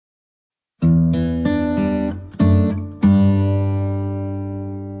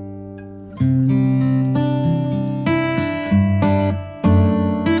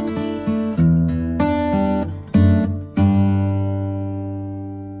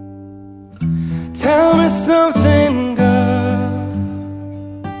Tell me something, girl.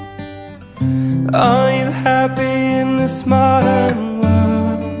 Are you happy in this modern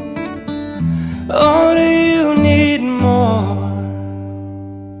world? Or do you need more?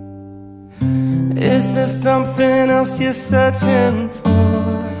 Is there something else you're searching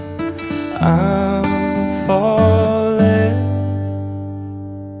for? I'm falling.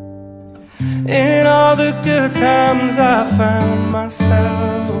 In all the good times I found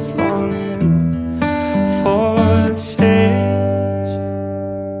myself longing for change,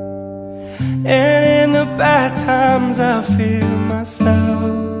 and in the bad times I feel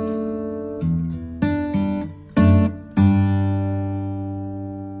myself.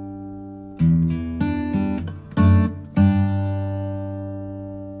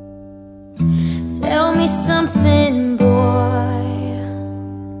 Tell me something, boy.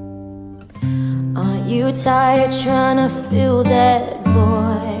 Aren't you tired trying to fill that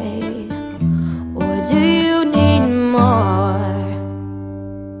void? Or do you need more?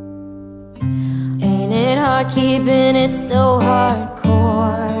 Ain't it hard keeping it so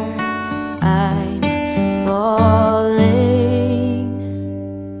hardcore? I'm falling.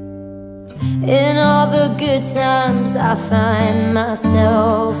 In all the good times I find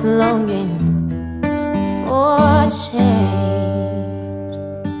myself longing for change,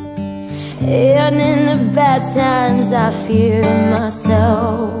 and in the bad times I fear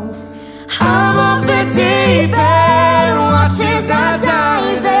myself. I'm off the deep end, watch as I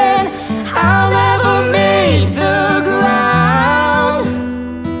dive in. I'll never make the ground,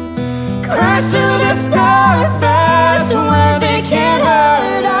 crash to the surface where they can't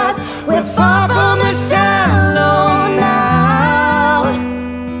hurt us. We're far from the shallow now.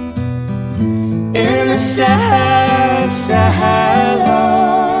 In the shallow,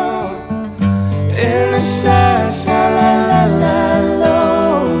 in the shallow,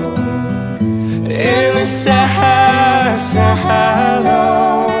 in the shallow,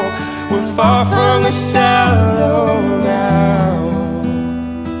 we're far from the shallow now.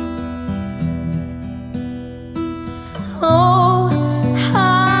 Oh,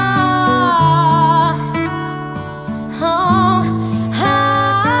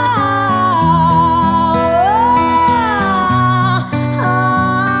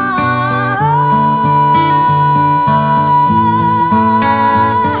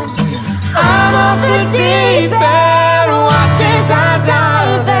 deep end, watch as I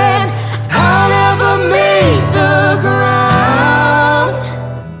dive in. I'll never make the ground,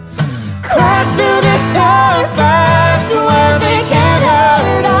 crash to the surface where they can't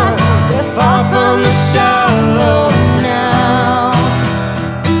hurt us. We're far from the shallow now.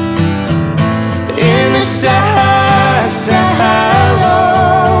 In the shallow.